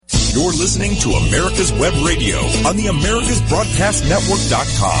You're listening to America's Web Radio on the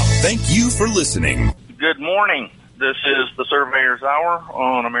AmericasBroadcastNetwork.com. Thank you for listening. Good morning. This is the Surveyor's Hour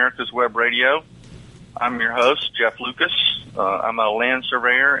on America's Web Radio. I'm your host, Jeff Lucas. I'm a land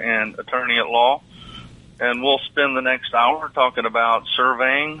surveyor and attorney at law, and we'll spend the next hour talking about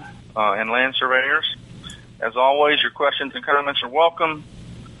surveying and land surveyors. As always, your questions and comments are welcome.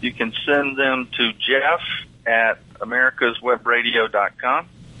 You can send them to jeff@americaswebradio.com,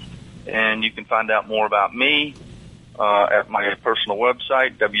 and you can find out more about me at my personal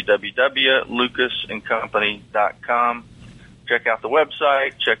website, www.lucasandcompany.com. Check out the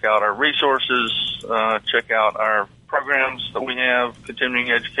website, check out our resources, check out our programs that we have,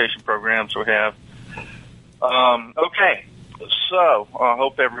 continuing education programs we have. Okay, so I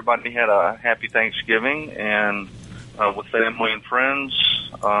hope everybody had a happy Thanksgiving and with family and friends.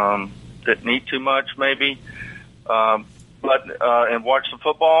 Didn't eat too much, maybe, and watch some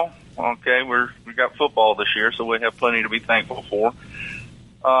football. Okay, we got football this year, so we have plenty to be thankful for.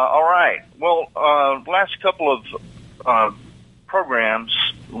 All right. Well, last couple of programs,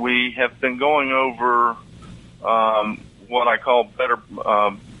 we have been going over what I call better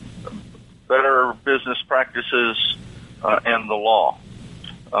business practices and the law.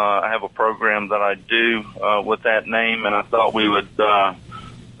 I have a program that I do with that name, and I thought we would.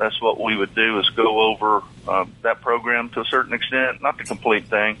 That's what we would do, is go over that program to a certain extent, not the complete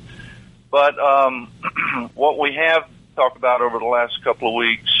thing. But what we have talked about over the last couple of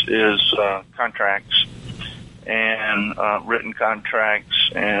weeks is contracts and written contracts,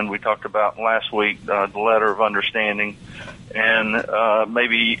 and we talked about last week the letter of understanding. And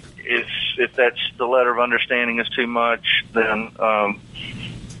maybe if that's the letter of understanding is too much, then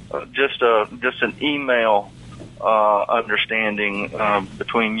just an email understanding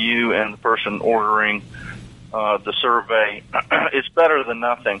between you and the person ordering the survey is better than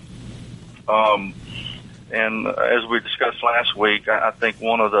nothing. And as we discussed last week, I think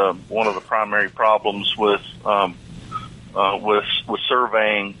one of the primary problems with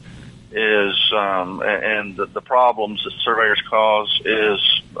surveying is and the problems that surveyors cause is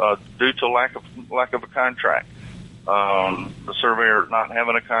due to lack of a contract. The surveyor not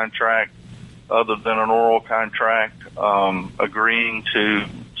having a contract other than an oral contract, agreeing to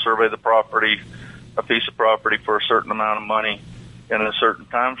survey the property, a piece of property for a certain amount of money in a certain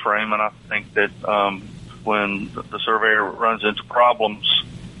time frame. And I think that when the surveyor runs into problems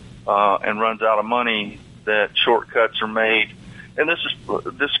and runs out of money, that shortcuts are made. And this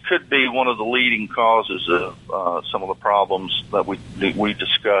could be one of the leading causes of some of the problems that we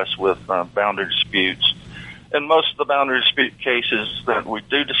discuss with boundary disputes. And most of the boundary dispute cases that we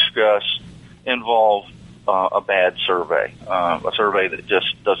do discuss involve a bad survey, a survey that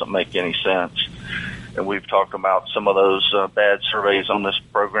just doesn't make any sense. And we've talked about some of those bad surveys on this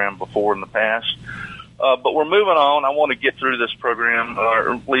program before in the past. But we're moving on. I want to get through this program,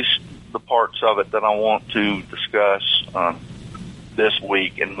 or at least the parts of it that I want to discuss this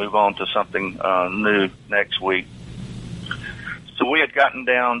week, and move on to something new next week. So we had gotten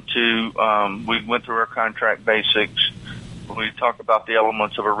down to, we went through our contract basics. We talked about the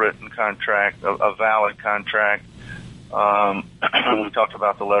elements of a written contract, a valid contract. We talked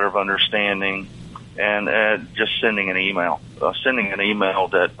about the letter of understanding, and just sending an email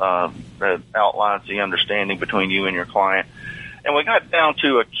that outlines the understanding between you and your client. And we got down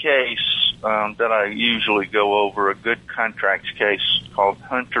to a case that I usually go over, a good contracts case called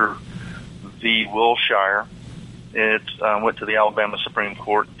Hunter v. Wilshire. It went to the Alabama Supreme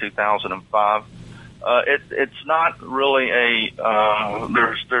Court in 2005. It's not really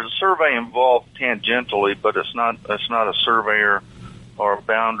there's a survey involved tangentially, but it's not a surveyor or a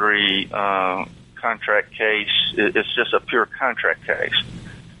boundary contract case. It's just a pure contract case,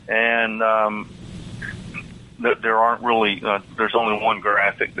 and there aren't really there's only one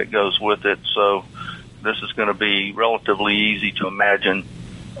graphic that goes with it, so this is going to be relatively easy to imagine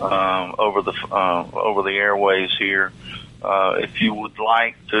over the airways here. If you would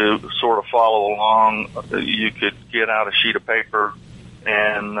like to sort of follow along, you could get out a sheet of paper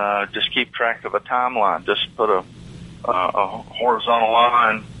and just keep track of a timeline. Just put a horizontal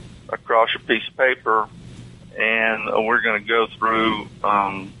line across your piece of paper, and we're going to go through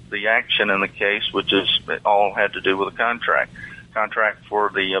the action in the case, which is all had to do with a contract for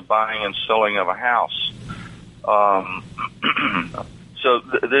the buying and selling of a house. So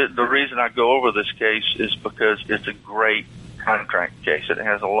the reason I go over this case is because it's a great contract case. It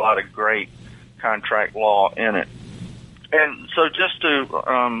has a lot of great contract law in it. And so just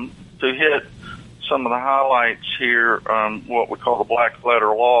to hit some of the highlights here, what we call the black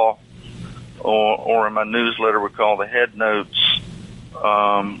letter law, or in my newsletter we call the head notes,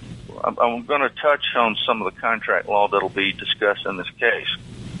 I'm going to touch on some of the contract law that'll be discussed in this case.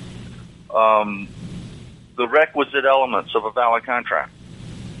 The requisite elements of a valid contract,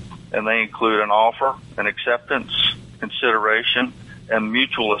 and they include an offer, an acceptance, consideration, and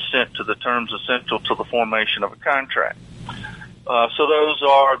mutual assent to the terms essential to the formation of a contract. So those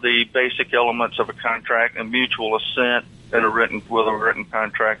are the basic elements of a contract, and mutual assent with a written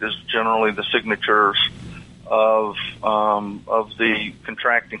contract is generally the signatures of the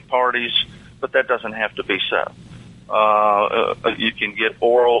contracting parties, but that doesn't have to be so. You can get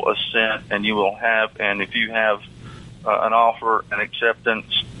oral assent, and if you have an offer, an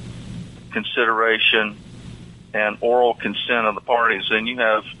acceptance, consideration, and oral consent of the parties, then you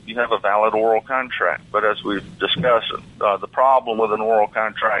have a valid oral contract. But as we've discussed, the problem with an oral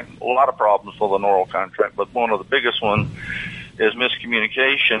contract, a lot of problems with an oral contract, but one of the biggest ones is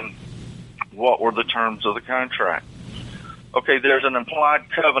miscommunication. What were the terms of the contract? Okay, there's an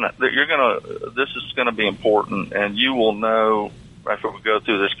implied covenant that this is going to be important, and you will know after we go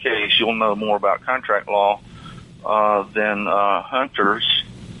through this case. You'll know more about contract law than Hunter's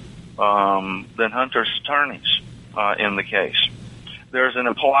attorneys in the case. There's an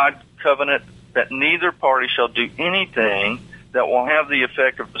implied covenant that neither party shall do anything that will have the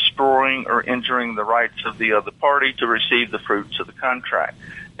effect of destroying or injuring the rights of the other party to receive the fruits of the contract.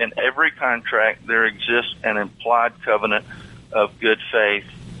 In every contract, there exists an implied covenant of good faith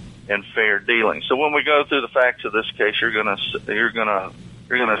and fair dealing. So when we go through the facts of this case, you're going to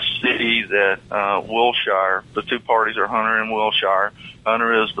see that Wilshire, the two parties are Hunter and Wilshire.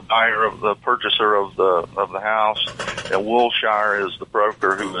 Hunter is the purchaser of the house, and Wilshire is the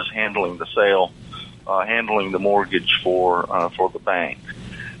broker who is handling the sale, handling the mortgage for the bank.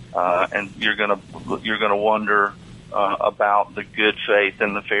 And you're going to wonder about the good faith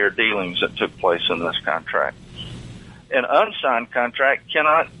and the fair dealings that took place in this contract. An unsigned contract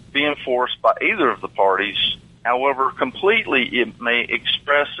cannot be enforced by either of the parties. However, completely it may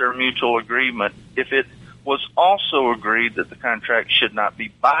express their mutual agreement if it was also agreed that the contract should not be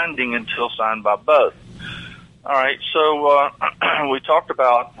binding until signed by both. All right, so we talked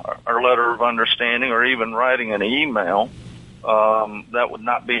about our letter of understanding, or even writing an email. That would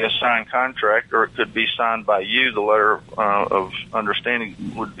not be a signed contract, or it could be signed by you. The letter of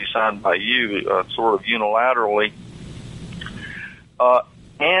understanding would be signed by you, sort of unilaterally.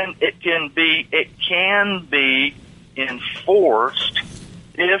 And it can be enforced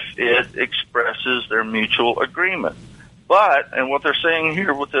if it expresses their mutual agreement. But, and what they're saying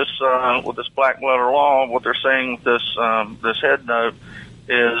here with this black letter law, what they're saying with this head note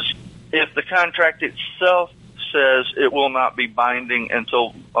is, if the contract itself says it will not be binding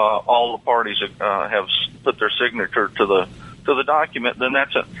until all the parties have put their signature to the document, then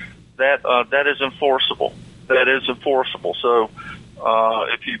that is enforceable. That is enforceable. So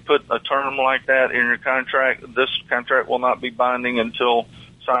if you put a term like that in your contract, this contract will not be binding until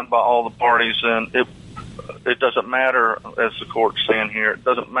signed by all the parties, and it doesn't matter, as the court's saying here, it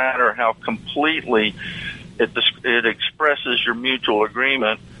doesn't matter how completely it expresses your mutual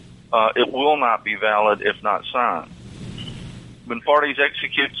agreement, it will not be valid if not signed. When parties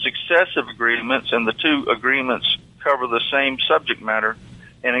execute successive agreements and the two agreements cover the same subject matter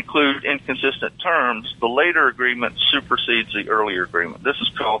and include inconsistent terms, the later agreement supersedes the earlier agreement. This is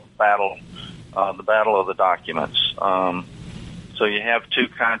called the battle of the documents. So you have two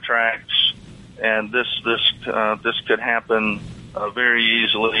contracts, and this could happen very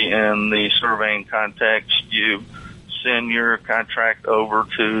easily in the surveying context. You send your contract over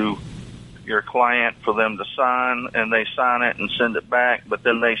to your client for them to sign, and they sign it and send it back, but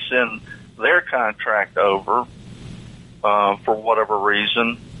then they send their contract over for whatever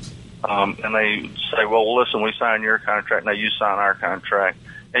reason, and they say, well, listen, we signed your contract, now you sign our contract,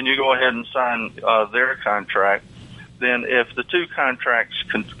 and you go ahead and sign their contract. Then if the two contracts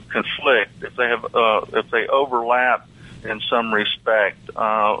conflict, if they overlap in some respect,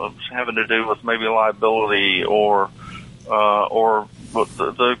 having to do with maybe liability or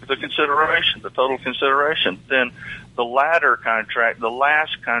the consideration, the total consideration, then the latter contract, the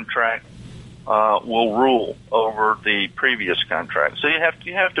last contract, will rule over the previous contract. So you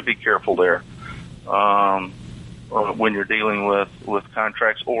have to be careful there when you're dealing with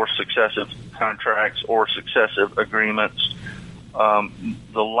contracts or successive contracts or successive agreements.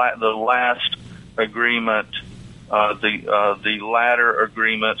 The last agreement, the latter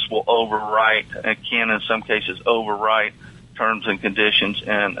agreements will overwrite and can in some cases overwrite terms and conditions in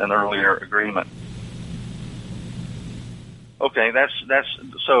an earlier agreement. Okay, that's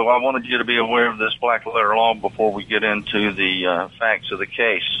so I wanted you to be aware of this black letter law before we get into the facts of the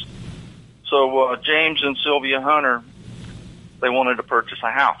case. So James and Sylvia Hunter, they wanted to purchase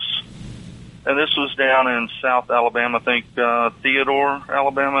a house. And this was down in South Alabama, I think Theodore,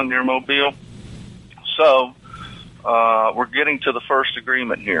 Alabama, near Mobile. So we're getting to the first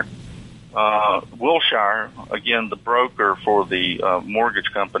agreement here. Wilshire, again, the broker for the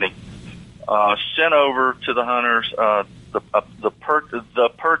mortgage company, sent over to the hunters the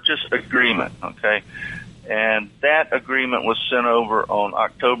purchase agreement, okay? And that agreement was sent over on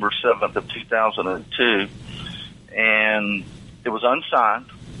October 7th of 2002, and it was unsigned.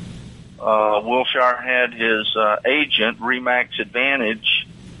 Wilshire had his agent, Remax Advantage.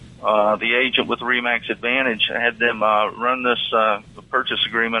 The agent with Remax Advantage had them run this purchase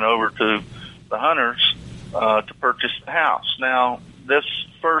agreement over to the hunters to purchase the house. Now, this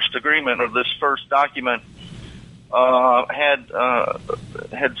first agreement, or this first document, had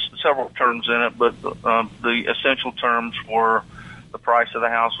several terms in it, but the essential terms were the price of the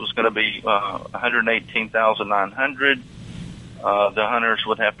house was going to be $118,900. The hunters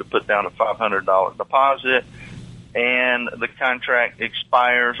would have to put down a $500 deposit, and the contract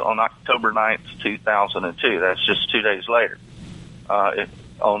expires on October 9th, 2002. That's just 2 days later.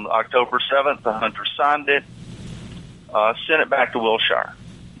 On October 7th, the hunters signed it, sent it back to Wilshire.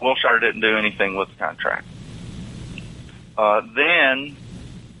 Wilshire didn't do anything with the contract. Then,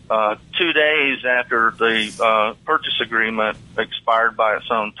 2 days after the purchase agreement expired by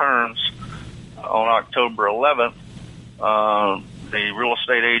its own terms, on October 11th, the real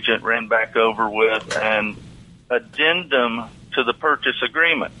estate agent ran back over with an addendum to the purchase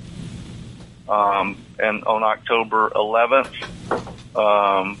agreement. And on October 11th,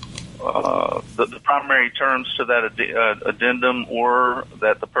 the primary terms to that addendum were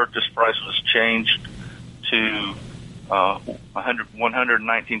that the purchase price was changed to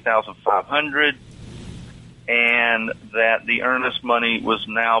 $119,500, and that the earnest money was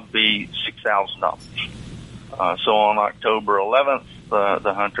now be $6,000. So on October 11th,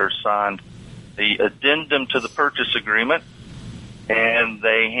 the hunters signed the addendum to the purchase agreement, and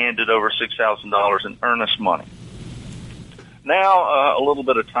they handed over $6,000 in earnest money. Now, a little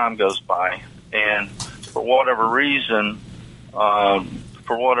bit of time goes by, and for whatever reason,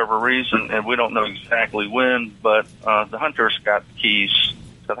 and we don't know exactly when, but the hunters got the keys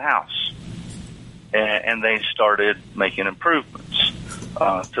to the house, and they started making improvements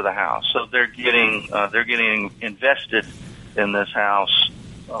to the house. So they're getting invested in this house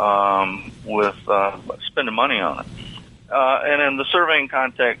with spending money on it. And in the surveying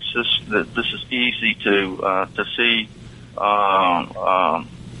context, this is easy to see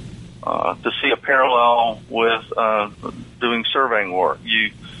a parallel with doing surveying work.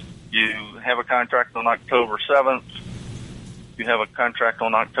 You have a contract on October 7th. You have a contract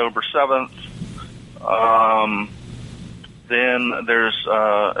on October 7th. Then there's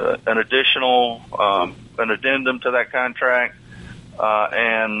an additional an addendum to that contract,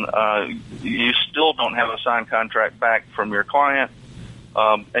 and you still don't have a signed contract back from your client,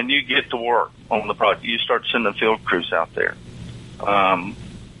 and you get to work on the project. You start sending field crews out there.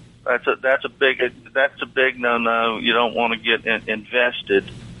 That's a big no-no. You don't want to get invested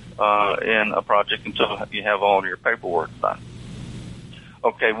in a project until you have all of your paperwork done.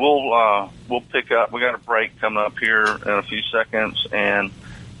 Okay, we'll pick up. We got a break coming up here in a few seconds, and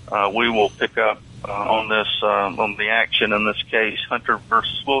we will pick up on this on the action in this case, Hunter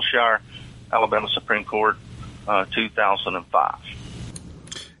versus Wilshire, Alabama Supreme Court, 2005.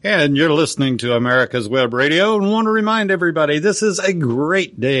 And you're listening to America's Web Radio, and want to remind everybody this is a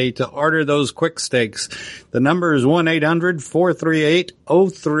great day to order those quick steaks. The number is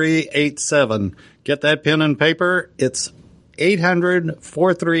 1-800-438-0387. Get that pen and paper. It's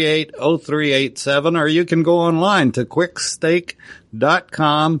 800-438-0387, or you can go online to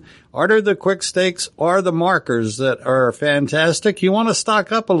quicksteak.com. Order the quick steaks or the markers that are fantastic. You want to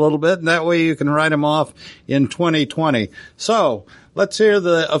stock up a little bit, and that way you can write them off in 2020. So let's hear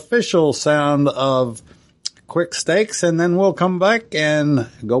the official sound of Quick Steaks, and then we'll come back and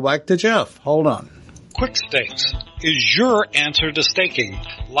go back to Jeff. Hold on. Quick Steaks is your answer to staking.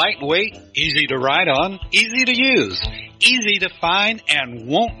 Lightweight, easy to ride on, easy to use, easy to find, and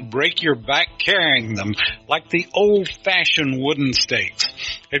won't break your back carrying them like the old-fashioned wooden stakes.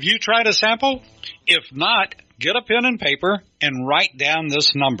 Have you tried a sample? If not, get a pen and paper and write down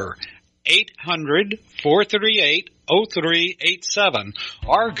this number, 800-438-0387,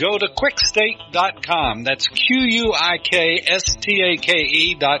 or go to quickstake.com. That's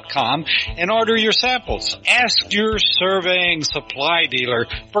QUIKSTAKE.com, and order your samples. Ask your surveying supply dealer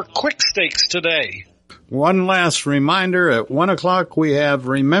for Quick Steaks today. One last reminder, at 1 o'clock we have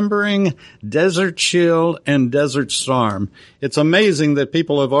Remembering Desert Shield and Desert Storm. It's amazing that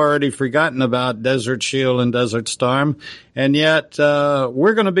people have already forgotten about Desert Shield and Desert Storm, and yet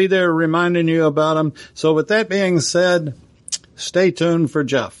we're going to be there reminding you about them. So with that being said, stay tuned for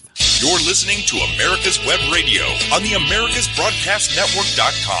Jeff. You're listening to America's Web Radio on the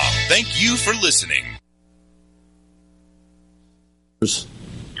AmericasBroadcastNetwork.com. Thank you for listening.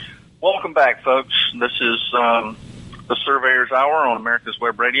 Welcome back, folks. This is the Surveyor's Hour on America's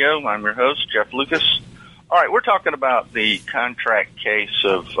Web Radio. I'm your host, Jeff Lucas. All right, we're talking about the contract case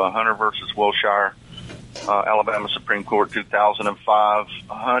of Hunter versus Wilshire, Alabama Supreme Court, 2005.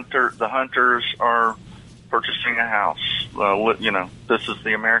 The Hunters are purchasing a house. This is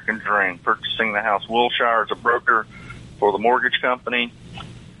the American dream, purchasing the house. Wilshire is a broker for the mortgage company,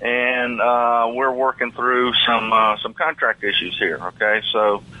 and we're working through some contract issues here. Okay,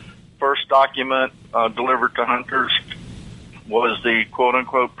 so first document delivered to Hunters was the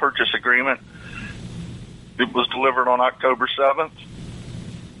quote-unquote purchase agreement. It was delivered on October 7th,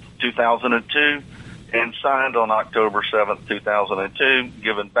 2002, and signed on October 7th, 2002,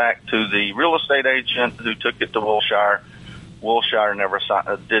 given back to the real estate agent who took it to Wilshire. Wilshire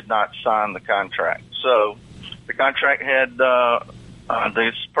did not sign the contract. So the contract had,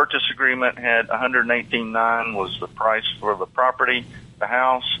 this purchase agreement had $118,900 was the price for the property, the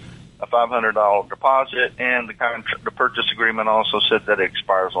house, a $500 deposit, and the purchase agreement also said that it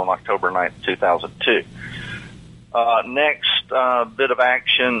expires on October 9th, 2002. Next bit of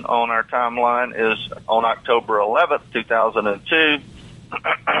action on our timeline is on October 11th, 2002,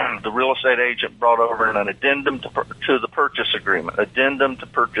 the real estate agent brought over an addendum to the purchase agreement. Addendum to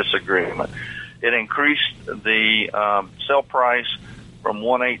purchase agreement. It increased the sale price from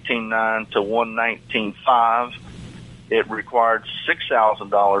 $118,900 to $119,500. It required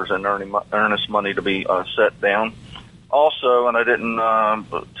 $6,000 in earnest money to be set down. Also, and I didn't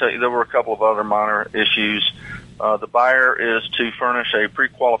tell you, there were a couple of other minor issues. The buyer is to furnish a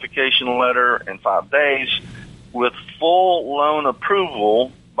pre-qualification letter in 5 days with full loan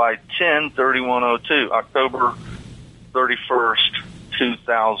approval by 10/31/02, October 31st,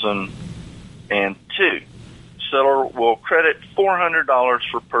 2002. Seller will credit $400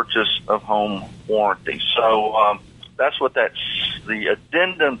 for purchase of home warranty. So that's what the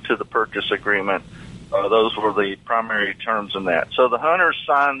addendum to the purchase agreement. Those were the primary terms in that. So the Hunters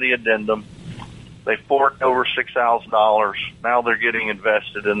signed the addendum. They forked over $6,000. Now they're getting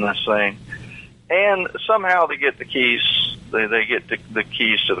invested in this thing. And somehow they get the keys. They get the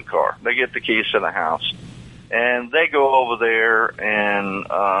keys to the car. They get the keys to the house. And they go over there and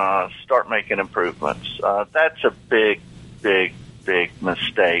start making improvements. That's a big, big, big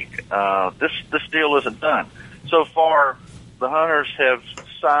mistake. This deal isn't done. So far, the Hunters have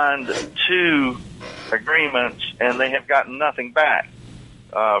signed 2 agreements, and they have gotten nothing back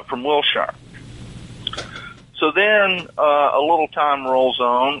from Wilshire. So then a little time rolls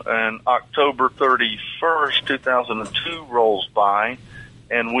on, and October 31st, 2002 rolls by,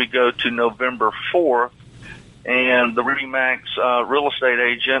 and we go to November 4th, and the RE/MAX real estate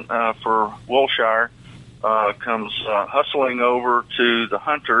agent for Wilshire comes hustling over to the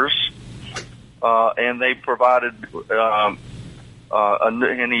Hunters, and they provided,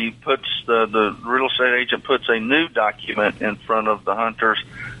 and he puts, the real estate agent puts a new document in front of the Hunters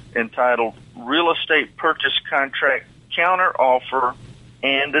entitled Real Estate Purchase Contract Counter Offer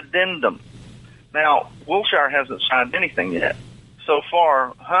and Addendum. Now, Wilshire hasn't signed anything yet. So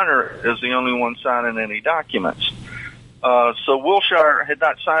far, Hunter is the only one signing any documents. So Wilshire had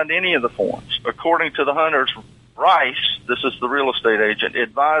not signed any of the forms. According to the Hunters, Rice, this is the real estate agent,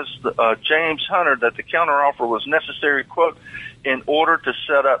 advised James Hunter that the counteroffer was necessary, quote, in order to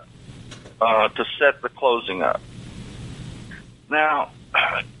set the closing up. Now,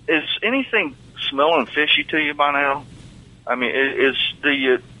 is anything smelling fishy to you by now? I mean, do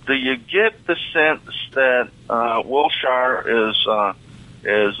you get the sense that Wilshire is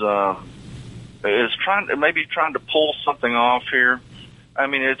trying to pull something off here? I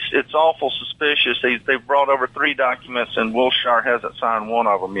mean, it's awful suspicious. They've brought over 3 documents, and Wilshire hasn't signed one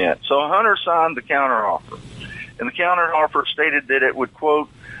of them yet. So Hunter signed the counteroffer, and the counteroffer stated that it would, quote,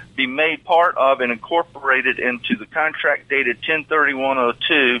 be made part of and incorporated into the contract dated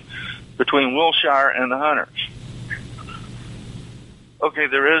 10/31/02 between Wilshire and the Hunters. Okay,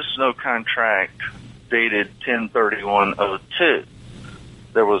 there is no contract dated 10/31/02.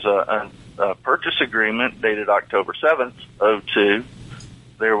 There was a purchase agreement dated October 7th, 2002.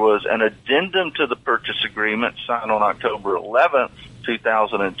 There was an addendum to the purchase agreement signed on October 11th,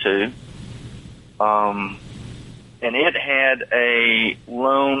 2002. And it had a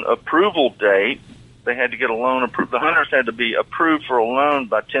loan approval date they had to get a loan approved. The hunters had to be approved for a loan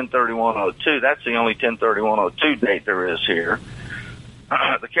by 10/31/02. That's the only 10/31/02 date there is here.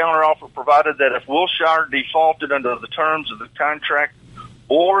 The counteroffer provided that if Wilshire defaulted under the terms of the contract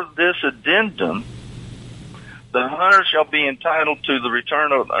or this addendum, the hunter shall be entitled to the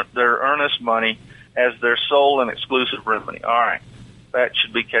return of their earnest money as their sole and exclusive remedy. All right, that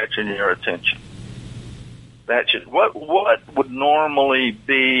should be catching your attention. That should what would normally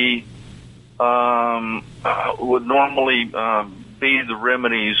be the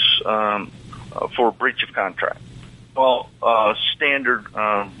remedies for breach of contract. Well, standard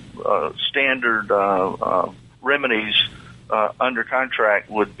remedies under contract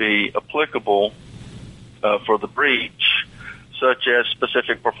would be applicable for the breach, such as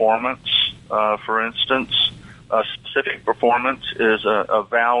specific performance. For instance, specific performance is a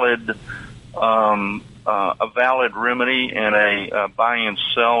valid remedy in a buy and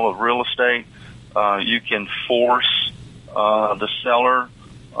sell of real estate. You can force the seller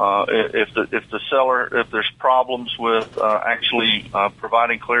if there's problems with actually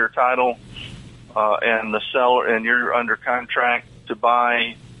providing clear title, and the seller and you're under contract to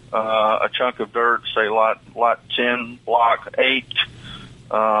buy a chunk of dirt, say lot 10, block 8,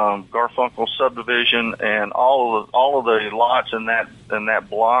 Garfunkel subdivision, and all of the lots in that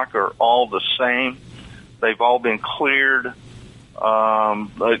block are all the same. They've all been cleared.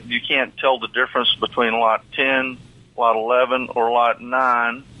 You can't tell the difference between lot 10, lot 11, or lot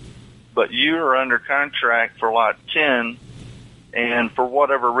 9, but you are under contract for lot 10, and for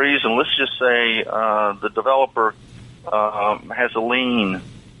whatever reason, let's just say the developer has a lien.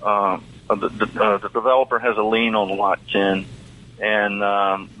 The developer has a lien on lot 10, and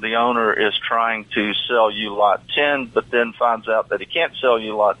the owner is trying to sell you lot 10, but then finds out that he can't sell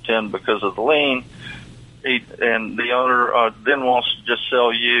you lot 10 because of the lien. And the owner then wants to just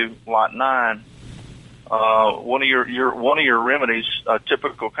sell you lot 9. One of your remedies, a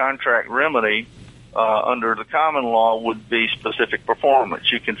typical contract remedy under the common law, would be specific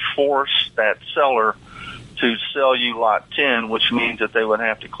performance. You can force that seller to sell you lot 10, which means that they would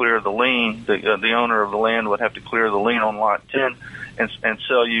have to clear the lien. The owner of the land would have to clear the lien on lot 10 and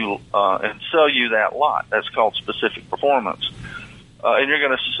sell you that lot. That's called specific performance. And we're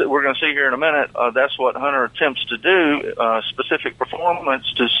going to see here in a minute, that's what Hunter attempts to do, specific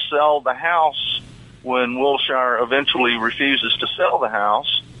performance, to sell the house when Wilshire eventually refuses to sell the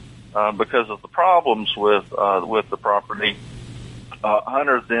house because of the problems with the property.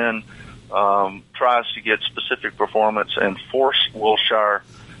 Hunter then tries to get specific performance and force Wilshire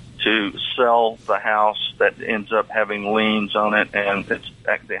to sell the house that ends up having liens on it, and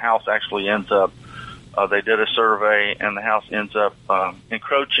the house actually ends up they did a survey, and the house ends up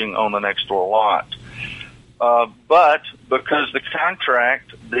encroaching on the next door lot. But because the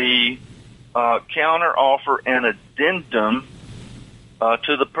contract, the counter offer and addendum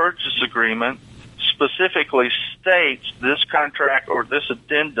to the purchase agreement specifically states this contract or this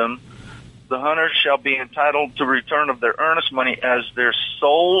addendum, the hunters shall be entitled to return of their earnest money as their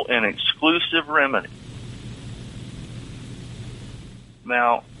sole and exclusive remedy.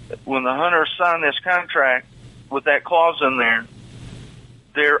 Now, when the hunters sign this contract with that clause in there,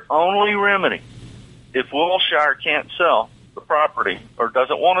 their only remedy, if Wilshire can't sell the property or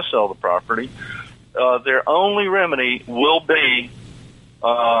doesn't want to sell the property, their only remedy will be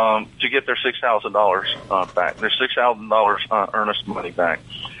to get their $6,000 back, their $6,000 earnest money back.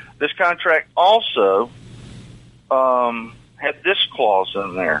 This contract also had this clause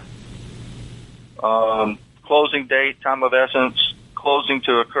in there. Closing date, time of essence, closing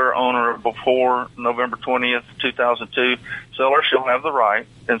to occur on or before November 20th, 2002. Seller shall have the right,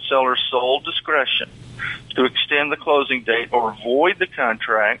 in seller's sole discretion, to extend the closing date or void the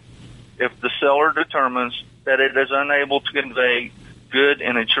contract if the seller determines that it is unable to convey good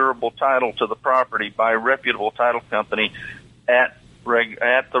and insurable title to the property by a reputable title company at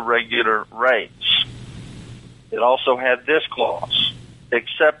the regular rates. It also had this clause,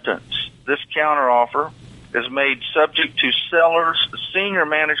 acceptance. This counteroffer is made subject to seller's senior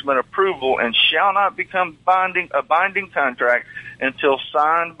management approval and shall not become a binding contract until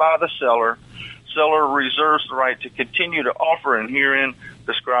signed by the seller. Seller reserves the right to continue to offer and herein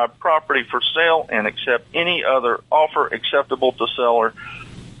describe property for sale and accept any other offer acceptable to seller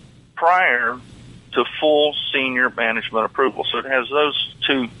prior to full senior management approval. So it has those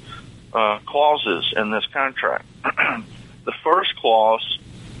two clauses in this contract. The first clause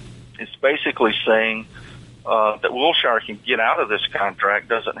is basically saying that Wilshire can get out of this contract,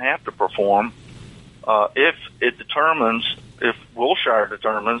 doesn't have to perform, if Wilshire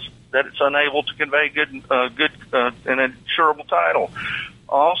determines that it's unable to convey good and insurable title.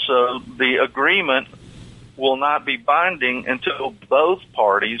 Also, the agreement will not be binding until both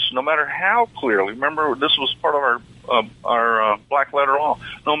parties, no matter how clearly, remember this was part of our black letter law,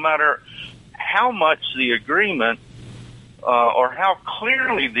 no matter how much the agreement or how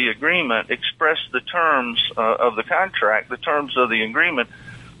clearly the agreement expressed the terms of the contract, the terms of the agreement,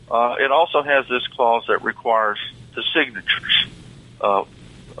 it also has this clause that requires the signatures.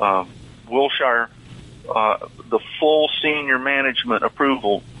 Wilshire, the full senior management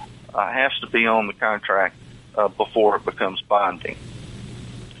approval has to be on the contract before it becomes binding.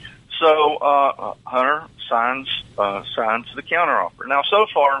 So Hunter signs the counteroffer. Now, so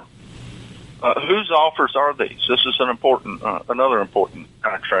far, whose offers are these? This is another important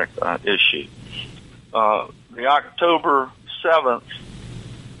contract issue. The October 7th,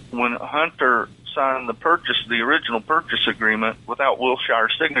 when Hunter signed the original purchase agreement without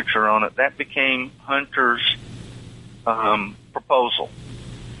Wilshire's signature on it, that became Hunter's proposal.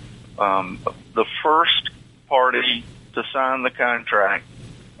 The first party to sign the contract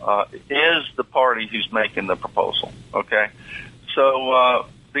is the party who's making the proposal. Okay, so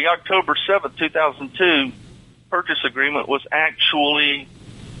the October 7th, 2002 purchase agreement was actually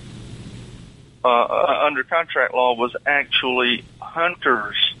under contract law was actually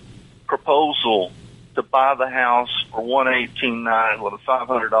Hunter's proposal to buy the house for $118,900 with a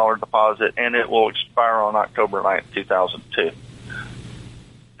 $500 deposit, and it will expire on October 9th, 2002.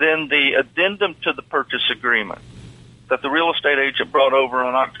 Then the addendum to the purchase agreement that the real estate agent brought over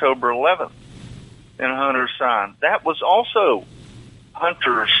on October 11th and Hunter signed, that was also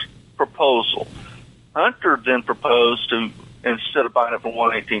Hunter's proposal. Hunter then proposed to, instead of buying it for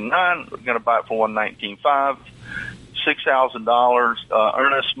 $118,900, we're going to buy it for $119,500, $6,000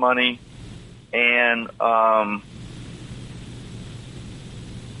 earnest money, and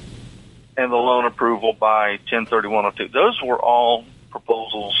the loan approval by 1031-02. Those were all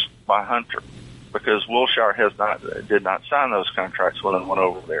proposals by Hunter, because Wilshire did not sign those contracts when it went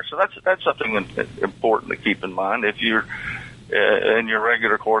over there. So that's something important to keep in mind. If you're in your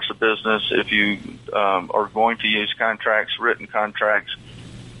regular course of business, if you are going to use contracts, written contracts,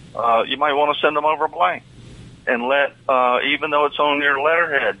 you might want to send them over blank and let, even though it's on your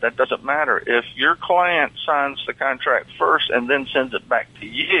letterhead, that doesn't matter. If your client signs the contract first and then sends it back to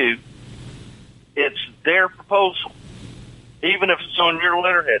you, it's their proposal. Even if it's on your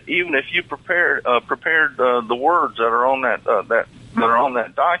letterhead, even if you prepared the words that are on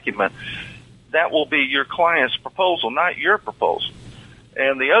that document, that will be your client's proposal, not your proposal.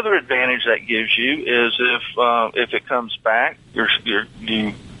 And the other advantage that gives you is if it comes back, you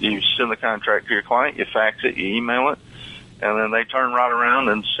send the contract to your client, you fax it, you email it, and then they turn right around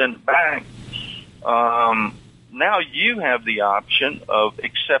and send it back. Now you have the option of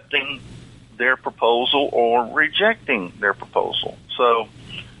accepting their proposal or rejecting their proposal. So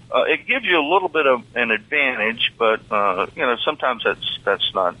it gives you a little bit of an advantage, but sometimes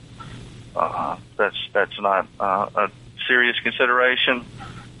that's not a serious consideration.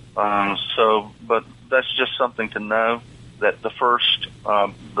 But that's just something to know, that the first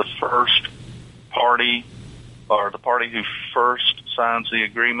party, or the party who first signs the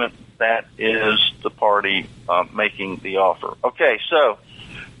agreement, that is the party making the offer. Okay, so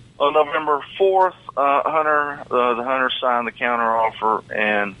on November 4th, the Hunter signed the counteroffer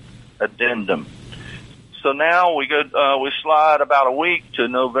and addendum. So now we slide about a week to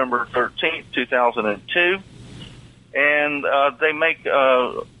November 13th, 2002, and they make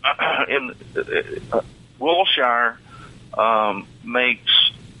Wilshire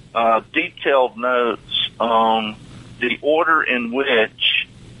makes detailed notes on the order in which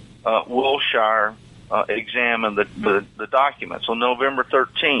Wilshire examined the documents. On November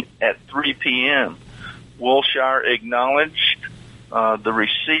 13th at 3 p.m., Wilshire acknowledged the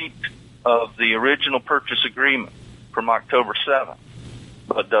receipt of the original purchase agreement from October 7th,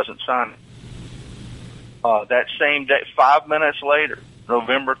 but doesn't sign it. That same day, 5 minutes later,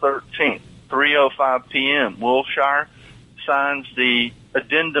 November 13th, 3:05 p.m., Wilshire signs the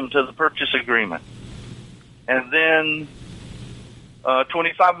addendum to the purchase agreement. And then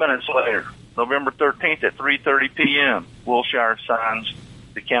 25 minutes later, November 13th at 3:30 p.m., Wilshire signs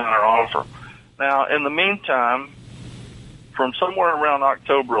the counteroffer. Now, in the meantime, from somewhere around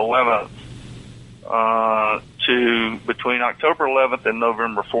October 11th to between October 11th and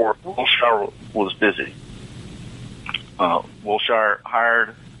November 4th, Wilshire was busy. Wilshire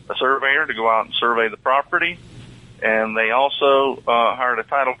hired a surveyor to go out and survey the property, and they also hired a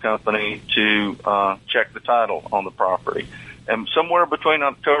title company to check the title on the property. And somewhere between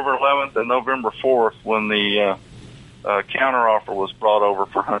October 11th and November 4th, when the counteroffer was brought over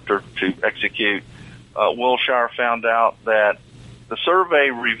for Hunter to execute, Wilshire found out that The survey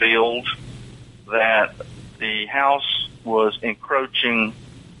revealed that the house was encroaching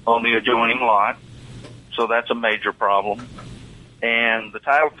on the adjoining lot, so that's a major problem. And the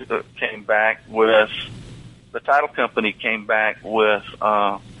title company came back with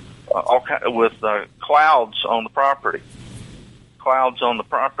clouds on the property.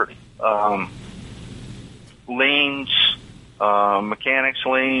 Liens, mechanics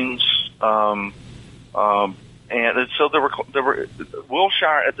liens, and so there were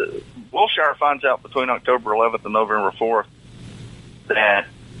Wilshire finds out between October 11th and November 4th that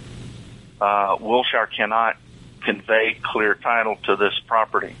Wilshire cannot convey clear title to this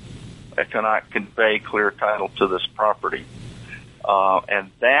property. It cannot convey clear title to this property.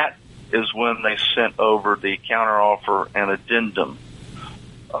 And that is when they sent over the counteroffer and addendum.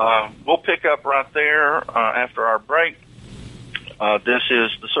 We'll pick up right there after our break. This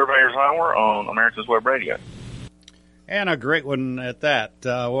is the Surveyor's Hour on America's Web Radio. And a great one at that.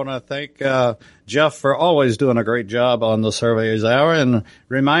 I want to thank Jeff for always doing a great job on the Surveyor's Hour, and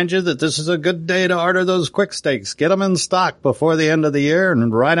remind you that this is a good day to order those quick stakes. Get them in stock before the end of the year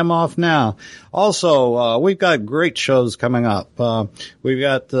and write them off now. Also, we've got great shows coming up. We've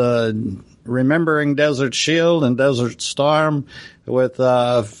got Remembering Desert Shield and Desert Storm with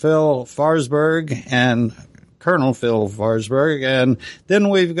Phil Forsberg and Colonel Phil Forsberg. And then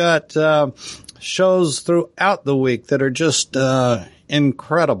we've got shows throughout the week that are just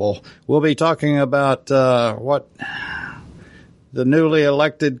incredible. We'll be talking about what the newly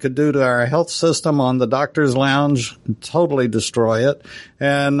elected could do to our health system on the Doctor's Lounge, totally destroy it,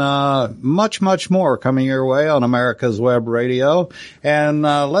 and much, much more coming your way on America's Web Radio. And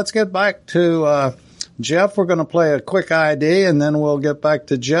let's get back to Jeff. We're going to play a quick ID, and then we'll get back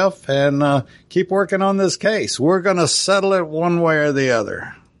to Jeff and keep working on this case. We're going to settle it one way or the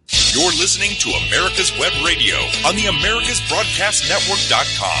other. You're listening to America's Web Radio on the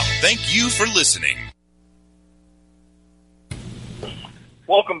AmericasBroadcastNetwork.com. Thank you for listening.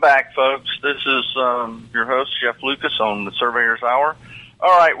 Welcome back, folks. This is your host, Jeff Lucas, on the Surveyor's Hour.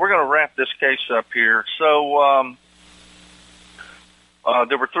 All right, we're going to wrap this case up here. So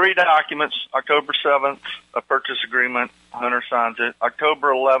there were 3 documents. October 7th, a purchase agreement. Hunter signs it.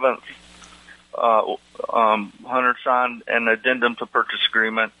 October 11th, Hunter signed an addendum to purchase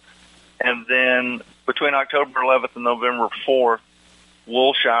agreement. And then between October 11th and November 4th,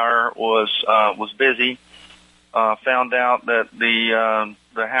 Wilshire was busy. Found out that the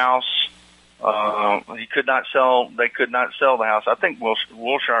house they could not sell the house. I think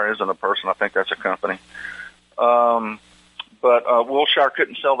Wilshire isn't a person. I think that's a company. But Wilshire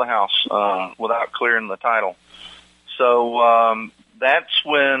couldn't sell the house without clearing the title. So that's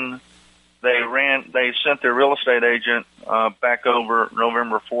when they sent their real estate agent back over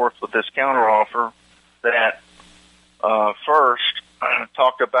November 4th with this counteroffer that first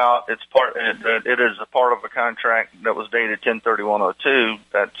talked about it is a part of a contract that was dated 10/31/02.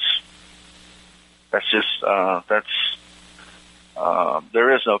 There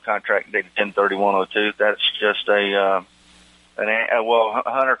is no contract dated 10/31/02. That's just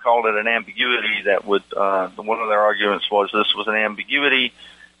Hunter called it an ambiguity that would one of their arguments was this was an ambiguity,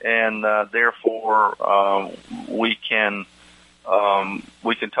 and therefore we can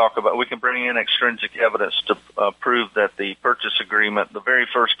bring in extrinsic evidence to prove that the purchase agreement, the very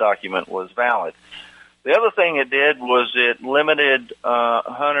first document, was valid. The other thing it did was it limited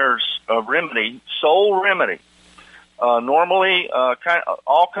Hunter's sole remedy. Normally,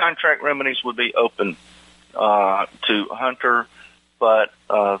 all contract remedies would be open to Hunter, but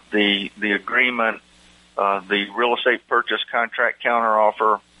the agreement, the real estate purchase contract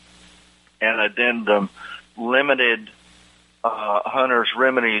counteroffer and addendum limited Hunter's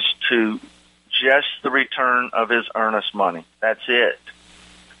remedies to just the return of his earnest money. That's it.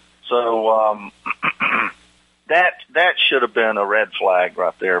 So that should have been a red flag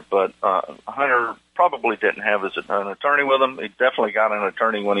right there. But Hunter probably didn't have an attorney with him. He definitely got an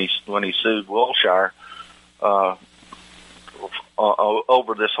attorney when he sued Wilshire over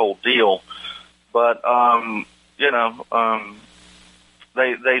this whole deal. But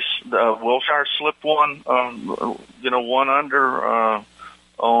Wilshire slipped one under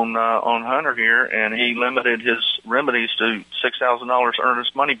on Hunter here, and he limited his remedies to $6,000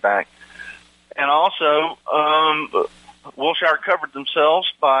 earnest money back. And also, Wilshire covered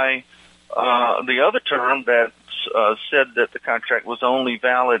themselves by the other term that said that the contract was only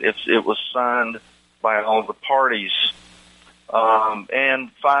valid if it was signed by all the parties.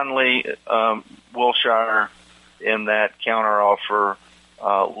 And finally, Wilshire, in that counteroffer,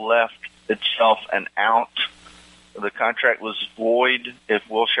 left itself an out. The contract was void if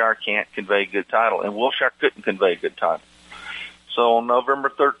Wilshire can't convey good title, and Wilshire couldn't convey good title. So on November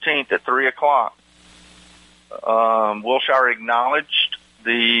 13th at 3 o'clock, Wilshire acknowledged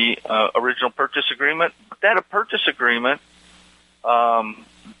the original purchase agreement. That purchase agreement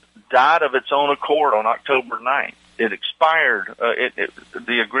died of its own accord on October 9th. It expired.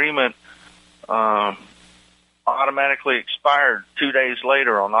 The agreement automatically expired 2 days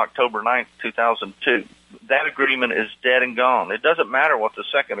later on October 9th, 2002. That agreement is dead and gone. It doesn't matter what the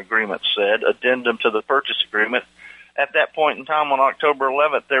second agreement said, addendum to the purchase agreement. At that point in time on October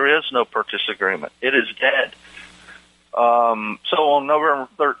 11th, there is no purchase agreement. It is dead. So on November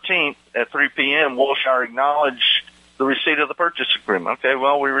 13th at 3 p.m., Wilshire acknowledged the receipt of the purchase agreement. Okay,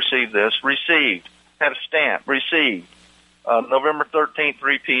 well, we received this. Received. Had a stamp. Received. November 13th,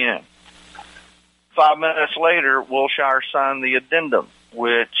 3 p.m. 5 minutes later, Wilshire signed the addendum,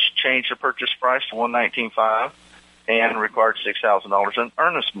 which changed the purchase price to $119,500 and required $6,000 in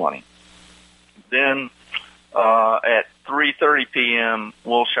earnest money. Then at 3:30 p.m.,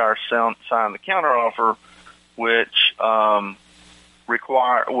 Wilshire signed the counteroffer, which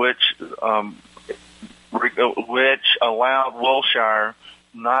allowed Wilshire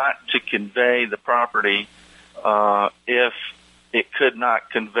not to convey the property if it could not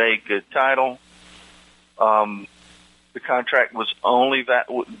convey good title. The contract was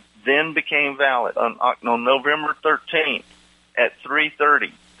then became valid on November 13th at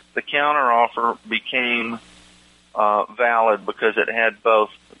 3:30. The counteroffer became valid because it had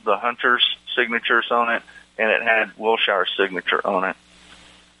both the hunter's signatures on it and it had Wilshire's signature on it.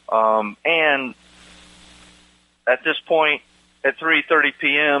 And at this point, at 3:30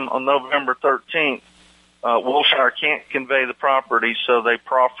 p.m. on November 13th, Wilshire can't convey the property, so they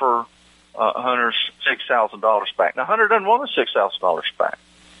proffer Hunter's $6,000 back. Now, Hunter doesn't want the $6,000 back.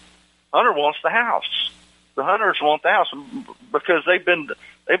 Hunter wants the house. The Hunters want the house because they've been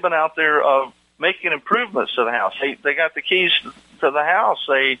out there making improvements to the house. They got the keys to the house.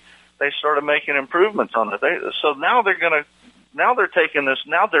 They started making improvements on it. So now they're taking this.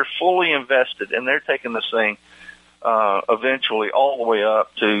 Now they're fully invested, and they're taking this thing eventually all the way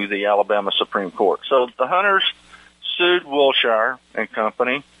up to the Alabama Supreme Court. So the Hunters sued Wilshire and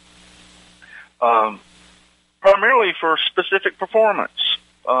Company primarily for specific performance.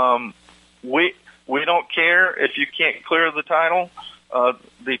 We don't care if you can't clear the title.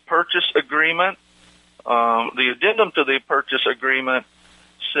 The purchase agreement, the addendum to the purchase agreement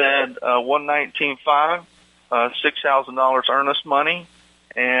said $119,500, $6,000 earnest money,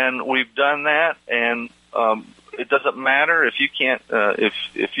 and we've done that. And it doesn't matter if you can't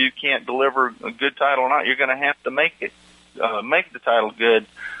if you can't deliver a good title or not. You're going to have to make the title good,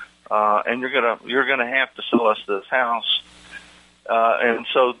 and you're gonna have to sell us this house. And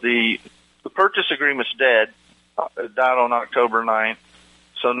so the purchase agreement's dead. It died on October 9th.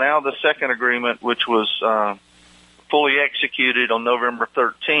 So now the second agreement, which was fully executed on November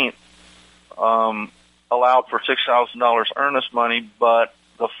 13th, allowed for $6,000 earnest money, but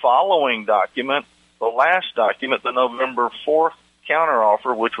the following document, the last document, the November 4th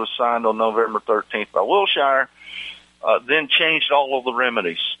counteroffer, which was signed on November 13th by Wilshire, then changed all of the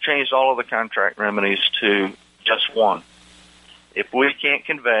remedies, changed all of the contract remedies to just one. If we can't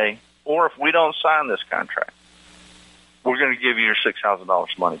convey, or if we don't sign this contract, we're going to give you your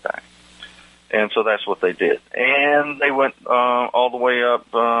 $6,000 money back. And so that's what they did. And they went all the way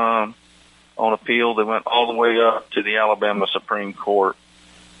up on appeal. They went all the way up to the Alabama Supreme Court.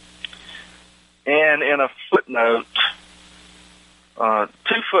 And in a footnote, 2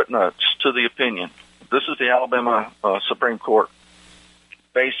 footnotes to the opinion. This is the Alabama Supreme Court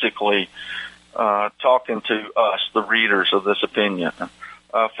basically talking to us, the readers of this opinion.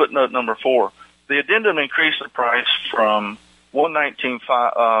 Footnote number 4. The addendum increased the price from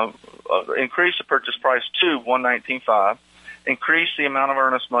 $119,500, increased the purchase price to $119,500, increased the amount of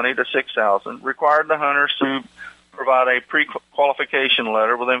earnest money to $6,000, required the Hunters to provide a pre-qualification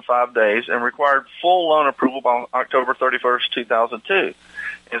letter within 5 days, and required full loan approval by October 31st, 2002,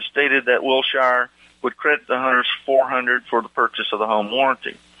 and stated that Wilshire would credit the Hunters $400 for the purchase of the home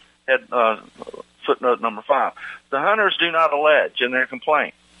warranty. Footnote number 5. The Hunters do not allege in their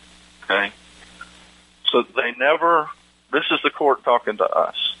complaint. Okay. So they never, this is the court talking to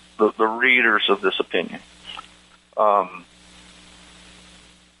us, the readers of this opinion.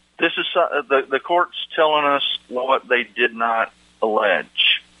 This is the court's telling us what they did not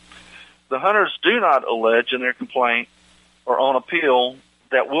allege. The Hunters do not allege in their complaint or on appeal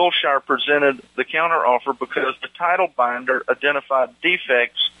that Wilshire presented the counteroffer because the title binder identified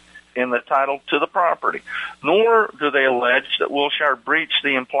defects in the title to the property, nor do they allege that Wilshire breached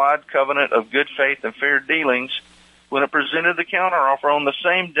the implied covenant of good faith and fair dealings when it presented the counteroffer on the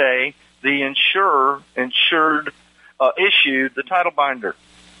same day the insured issued the title binder.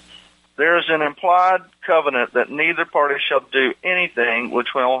 There is an implied covenant that neither party shall do anything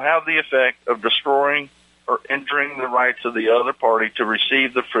which will have the effect of destroying or injuring the rights of the other party to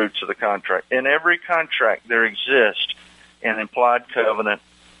receive the fruits of the contract. In every contract, there exists an implied covenant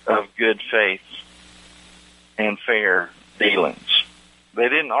of good faith and fair dealings. They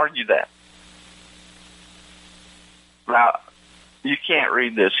didn't argue that. Now, you can't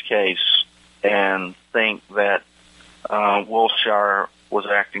read this case and think that Wilshire was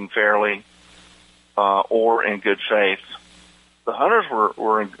acting fairly or in good faith. The Hunters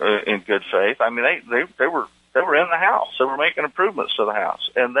were in good faith. I mean, they were in the house. They were making improvements to the house,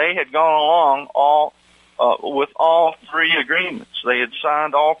 and they had gone along with all three agreements. They had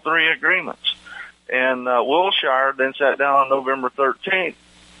signed all three agreements, and Wilshire then sat down on November 13th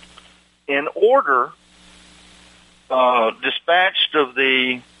in order, dispatched of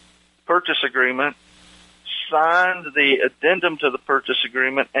the purchase agreement, signed the addendum to the purchase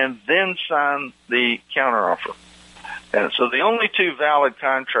agreement, and then signed the counteroffer. And so the only two valid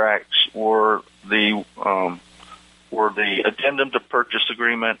contracts were the addendum to purchase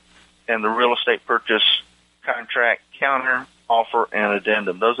agreement and the real estate purchase contract counteroffer and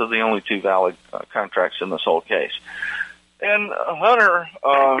addendum. Those are the only two valid contracts in this whole case. And Hunter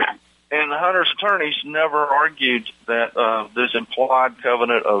and the Hunter's attorneys never argued that this implied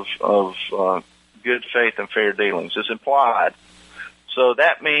covenant of good faith and fair dealings is implied. So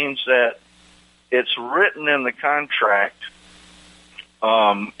that means that it's written in the contract,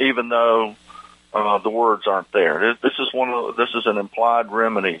 even though the words aren't there. This is an implied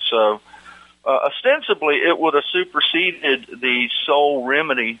remedy. So ostensibly, it would have superseded the sole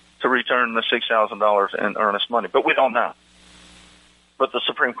remedy to return the $6,000 in earnest money, but we don't know. But the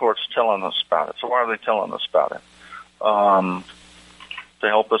Supreme Court's telling us about it. So why are they telling us about it? To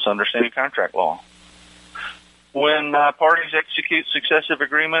help us understand contract law. When parties execute successive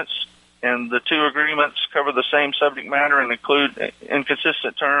agreements and the two agreements cover the same subject matter and include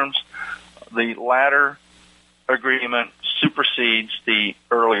inconsistent terms, the latter agreement supersedes the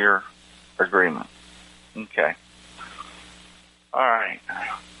earlier agreement. Okay. All right.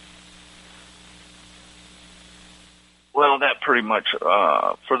 Well, that pretty much,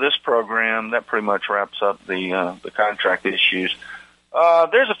 for this program, that pretty much wraps up the contract issues.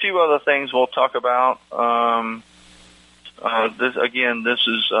 There's a few other things we'll talk about. This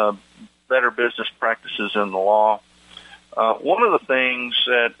is better business practices in the law. One of the things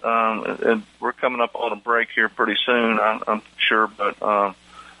that, and we're coming up on a break here pretty soon, I'm sure, but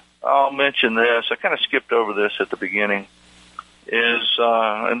I'll mention this. I kind of skipped over this at the beginning,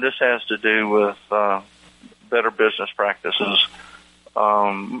 and this has to do with better business practices.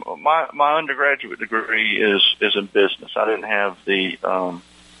 My undergraduate degree is in business. I didn't have the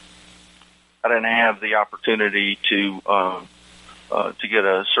opportunity to get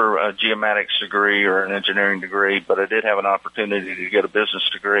a geomatics degree or an engineering degree, but I did have an opportunity to get a business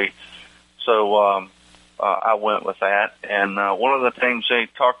degree. So I went with that. And one of the things they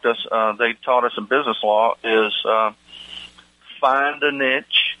taught us in business law is find a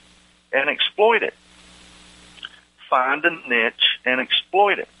niche and exploit it. Find a niche and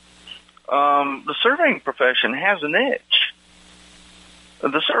exploit it. The surveying profession has a niche.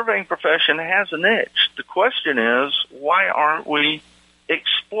 The surveying profession has a niche. The question is, why aren't we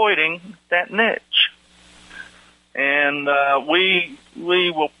exploiting that niche? And we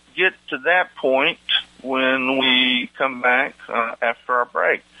will get to that point when we come back after our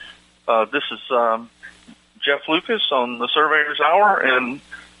break. This is Jeff Lucas on the Surveyor's Hour, and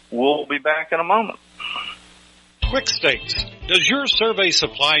we'll be back in a moment. Quick Stakes. Does your survey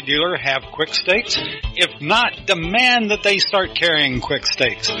supply dealer have Quick Stakes? If not, demand that they start carrying Quick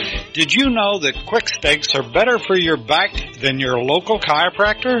Stakes. Did you know that Quick Stakes are better for your back than your local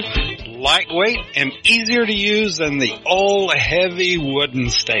chiropractor? Lightweight and easier to use than the old heavy wooden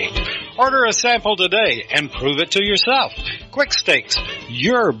stake. Order a sample today and prove it to yourself. Quick Stakes,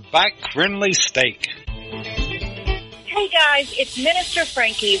 your back-friendly stake. Hey guys, it's Minister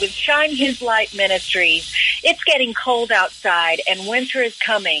Frankie with Shine His Light Ministries. It's getting cold outside and winter is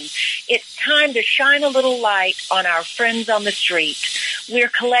coming. It's time to shine a little light on our friends on the street. We're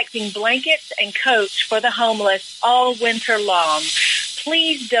collecting blankets and coats for the homeless all winter long.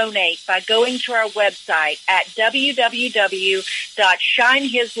 Please donate by going to our website at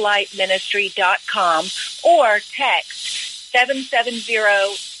www.shinehislightministry.com or text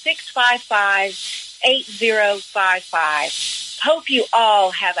 770-655-8055. Hope you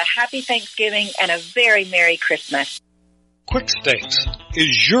all have a happy Thanksgiving and a very Merry Christmas. Quick Stakes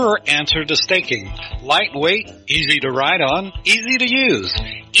is your answer to staking. Lightweight, easy to ride on, easy to use,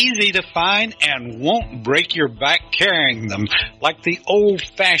 easy to find, and won't break your back carrying them like the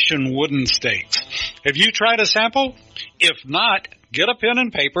old-fashioned wooden stakes. Have you tried a sample? If not, get a pen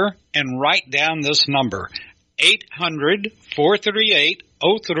and paper and write down this number,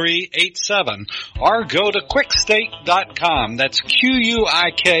 800-438-0387, or go to quickstake.com, that's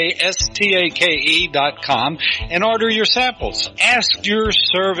QUIKSTAKE.com, and order your samples. Ask your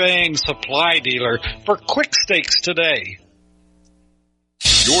surveying supply dealer for Quick Stakes today.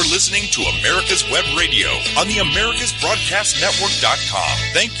 You're listening to America's Web Radio on the AmericasBroadcastNetwork.com.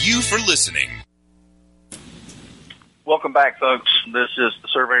 Thank you for listening. Welcome back, folks. This is the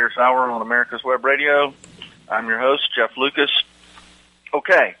Surveyor's Hour on America's Web Radio. I'm your host, Jeff Lucas.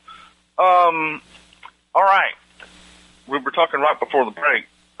 Okay. All right. We were talking right before the break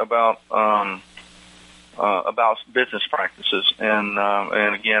about business practices, and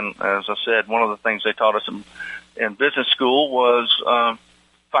again, as I said, one of the things they taught us in business school was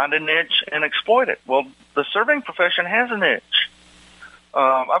find a niche and exploit it. Well, the surveying profession has a niche.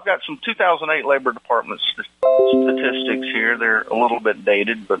 I've got some 2008 Labor Department statistics here. They're a little bit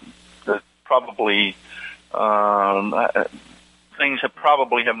dated, but probably things have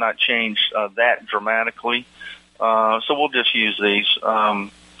not changed that dramatically. So we'll just use these. The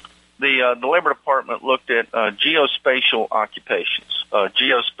Labor Department looked at geospatial occupations.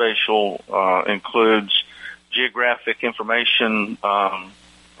 Geospatial includes geographic information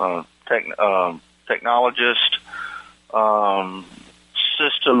technologist,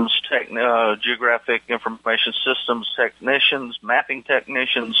 geographic information systems technicians, mapping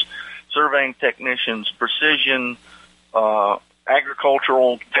technicians, surveying technicians, precision,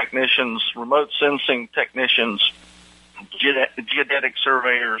 agricultural technicians, remote sensing technicians, geodetic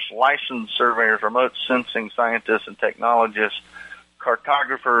surveyors, licensed surveyors, remote sensing scientists and technologists,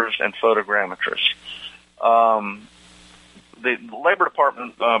 cartographers, and photogrammetrists. The Labor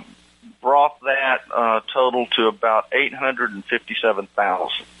Department brought that total to about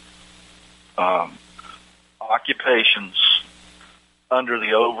 857,000 occupations under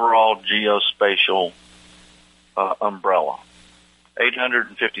the overall geospatial umbrella.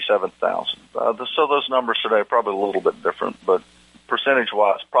 857,000. So those numbers today are probably a little bit different, but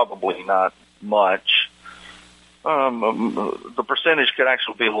percentage-wise, probably not much. The percentage could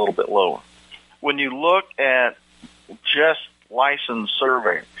actually be a little bit lower. When you look at just licensed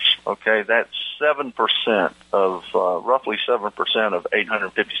surveyors, okay, that's 7% of, roughly 7% of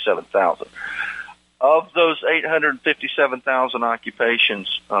 857,000. Of those 857,000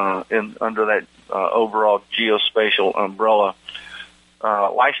 occupations under that overall geospatial umbrella,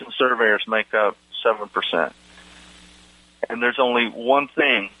 licensed surveyors make up 7%. And there's only one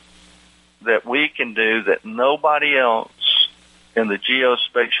thing that we can do that nobody else in the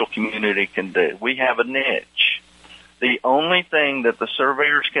geospatial community can do. We have a niche. The only thing that the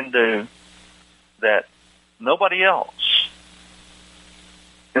surveyors can do that nobody else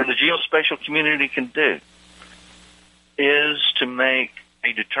in the geospatial community can do is to make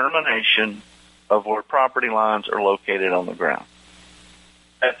a determination of where property lines are located on the ground.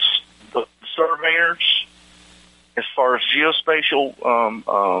 That's the surveyors, as far as geospatial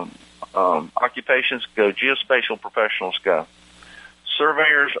occupations go, geospatial professionals go.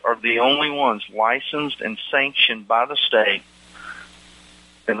 Surveyors are the only ones licensed and sanctioned by the state.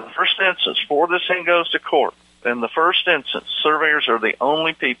 In the first instance, before this thing goes to court, in the first instance, surveyors are the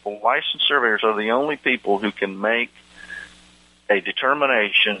only people, licensed surveyors are the only people who can make a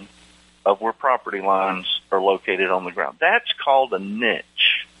determination of where property lines are located on the ground. That's called a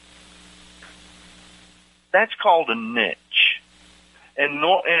niche. That's called a niche. And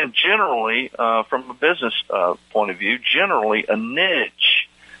generally, from a business point of view, generally a niche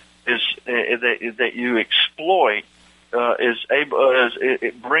is that you exploit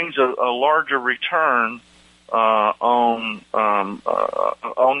it brings a larger return on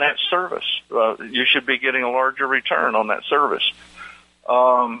that service. You should be getting a larger return on that service.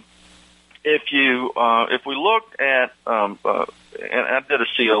 If we look at and I did a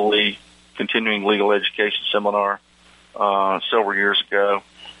CLE, continuing legal education seminar several years ago,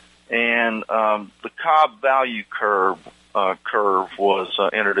 and the Cobb value curve was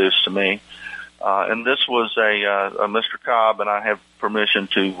introduced to me, and this was a Mr. Cobb, and I have permission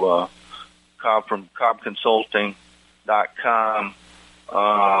to Cobb from CobbConsulting.com.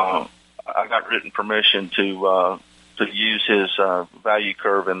 I got written permission to use his value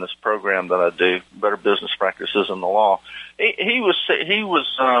curve in this program that I do, Better Business Practices in the Law. He was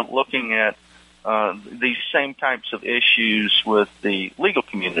looking at these same types of issues with the legal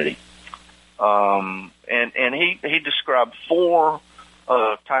community. And and he described 4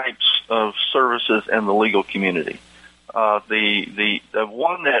 types of services in the legal community. The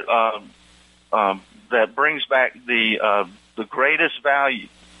one that brings back the greatest value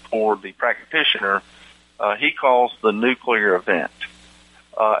for the practitioner, he calls the nuclear event.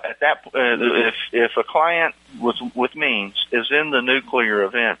 At that, if a client with means is in the nuclear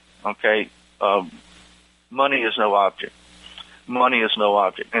event, okay, money is no object. Money is no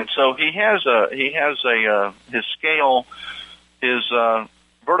object, and so he has his scale, his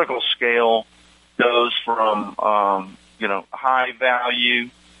vertical scale goes from high value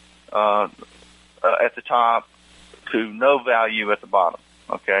at the top to no value at the bottom.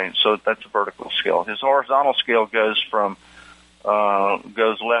 Okay, so that's a vertical scale. His horizontal scale goes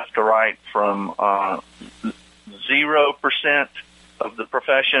left to right from 0% of the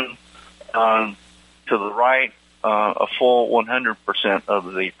profession to the right, a full 100%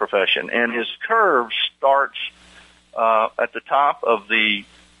 of the profession. And his curve starts at the top of the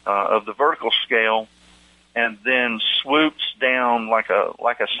vertical scale, and then swoops down like a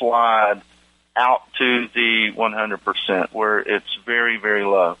slide out to the 100%, where it's very, very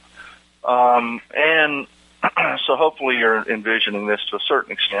low. And so hopefully you're envisioning this to a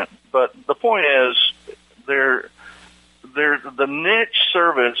certain extent. But the point is, the niche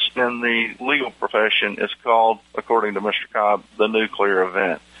service in the legal profession is called, according to Mr. Cobb, the nuclear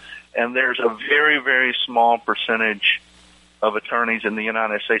event. And there's a very, very small percentage of attorneys in the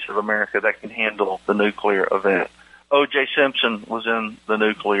United States of America that can handle the nuclear event. O.J. Simpson was in the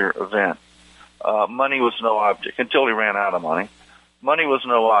nuclear event. Money was no object until he ran out of money. Money was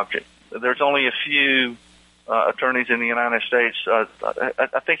no object. There's only a few attorneys in the United States. I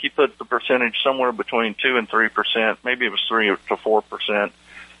think he put the percentage somewhere between 2 and 3%. Maybe it was 3 to 4%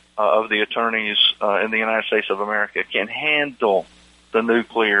 of the attorneys in the United States of America can handle the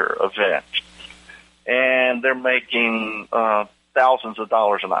nuclear event, and they're making thousands of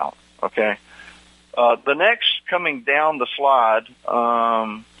dollars an hour. Okay, the next coming down the slide,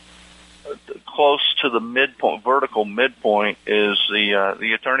 close to the midpoint, vertical midpoint, is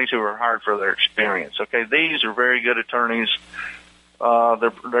the attorneys who are hired for their experience. Okay, these are very good attorneys.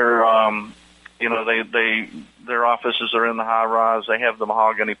 Their offices are in the high rise. They have the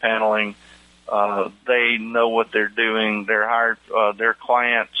mahogany paneling. They know what they're doing. They're hired. Their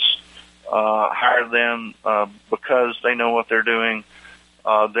clients hire them because they know what they're doing.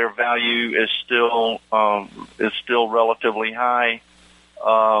 Their value is still relatively high.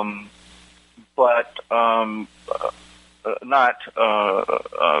 But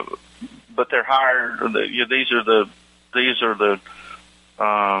they're hired. These are the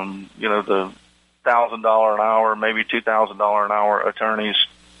the $1,000 an hour, maybe $2,000 an hour attorneys,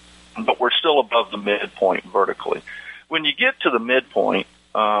 but we're still above the midpoint vertically. When you get to the midpoint,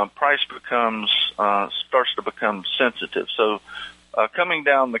 price starts to become sensitive. So, coming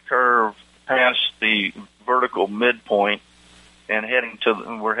down the curve past the vertical midpoint, and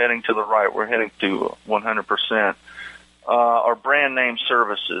we're heading to the right. We're heading to 100%. Our brand name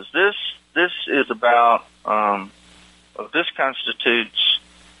services. This is about this constitutes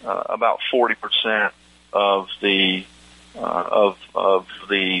about 40% of the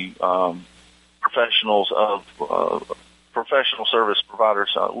professionals of professional service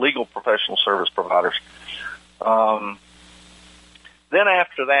providers, legal professional service providers. Then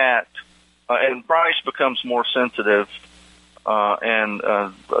after that, and price becomes more sensitive. And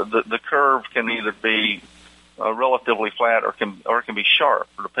the curve can either be relatively flat or can be sharp,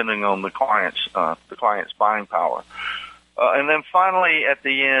 depending on the client's buying power. And then finally, at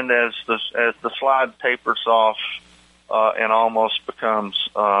the end, as the slide tapers off and almost becomes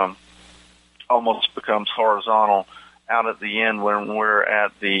horizontal out at the end, when we're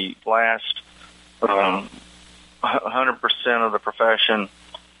at the last 100% of the profession.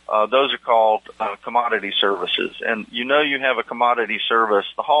 Those are called commodity services. And you have a commodity service.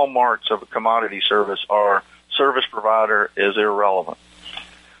 The hallmarks of a commodity service are service provider is irrelevant.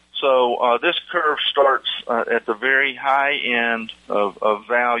 So this curve starts at the very high end of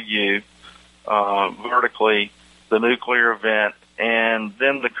value vertically, the nuclear event, and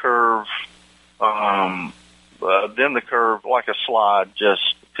then the curve, like a slide,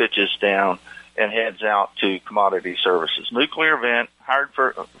 just pitches down and heads out to commodity services. Nuclear event, hired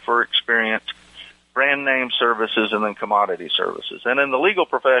for experience, brand name services, and then commodity services. And in the legal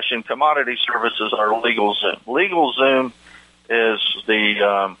profession, commodity services are LegalZoom. LegalZoom is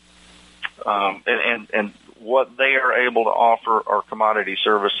the and what they are able to offer are commodity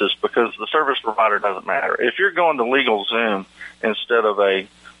services, because the service provider doesn't matter. If you're going to LegalZoom instead of a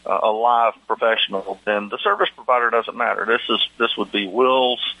live professional, then the service provider doesn't matter. This would be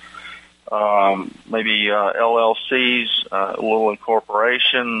wills, maybe LLCs, little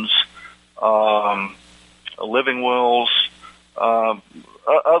incorporations, living wills,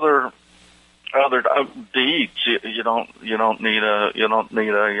 other deeds. You don't need a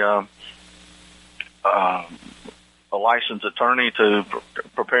licensed attorney to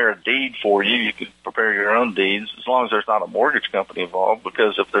prepare a deed for you. You can prepare your own deeds as long as there's not a mortgage company involved,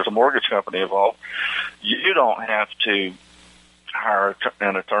 because if there's a mortgage company involved, you don't have to hire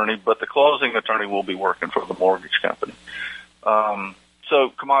an attorney, but the closing attorney will be working for the mortgage company. So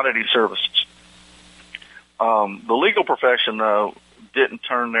commodity services. The legal profession, though, didn't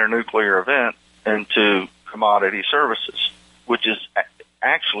turn their nuclear event into commodity services, which is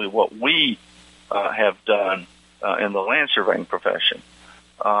actually what we have done in the land surveying profession.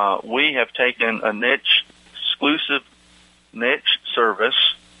 We have taken a exclusive niche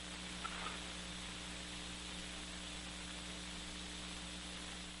service.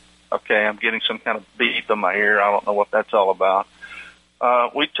 Okay, I'm getting some kind of beep in my ear. I don't know what that's all about.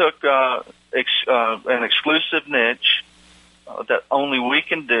 We took an exclusive niche that only we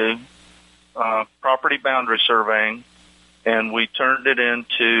can do, property boundary surveying, and we turned it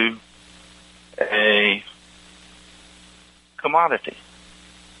into a commodity.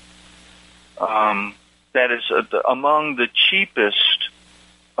 That is among the cheapest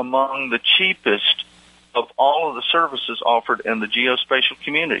of all of the services offered in the geospatial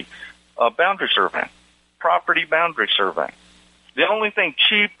community. Boundary surveying, property boundary surveying. The only thing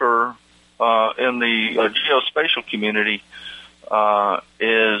cheaper in the geospatial community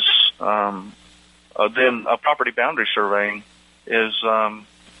is than a property boundary surveying is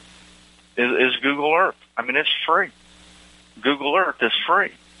Google Earth. I mean, it's free. Google Earth is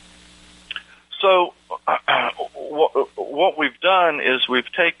free. So what we've done is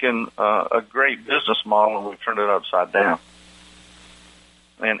we've taken a great business model and we've turned it upside down.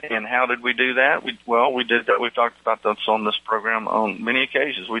 And how did we do that? We did that. We've talked about this on this program on many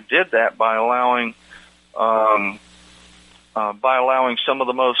occasions. We did that by allowing some of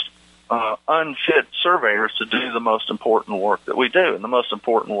the most unfit surveyors to do the most important work that we do. And the most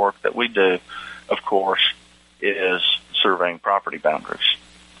important work that we do, of course, is surveying property boundaries.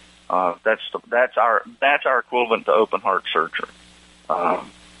 That's our equivalent to open heart surgery.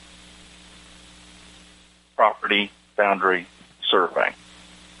 Property boundary survey.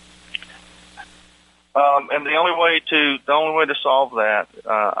 And the only way to solve that,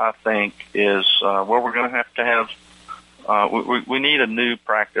 I think, is where we're going to have. We need a new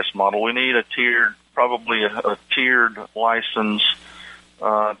practice model. We need a tiered license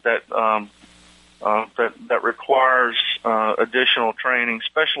that requires additional training,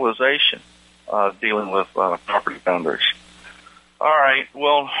 specialization, dealing with property boundaries. All right.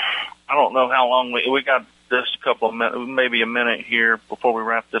 Well, I don't know how long we got. Just a couple of minutes, maybe a minute here before we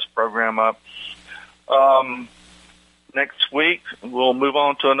wrap this program up. Next week, we'll move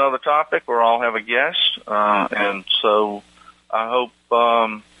on to another topic where I'll have a guest. And so I hope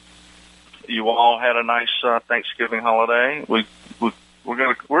you all had a nice Thanksgiving holiday. We're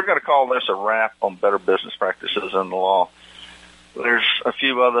gonna call this a wrap on better business practices in the law. There's a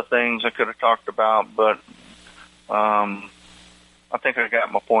few other things I could have talked about, but I think I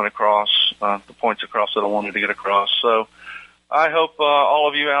got my point across, the points across that I wanted to get across. So I hope all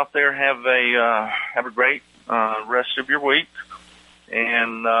of you out there have a great rest of your week,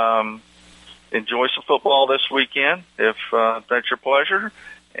 and enjoy some football this weekend if that's your pleasure.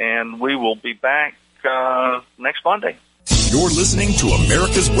 And we will be back next Monday. You're listening to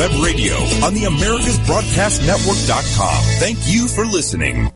America's Web Radio on the AmericasBroadcastNetwork.com. Thank you for listening.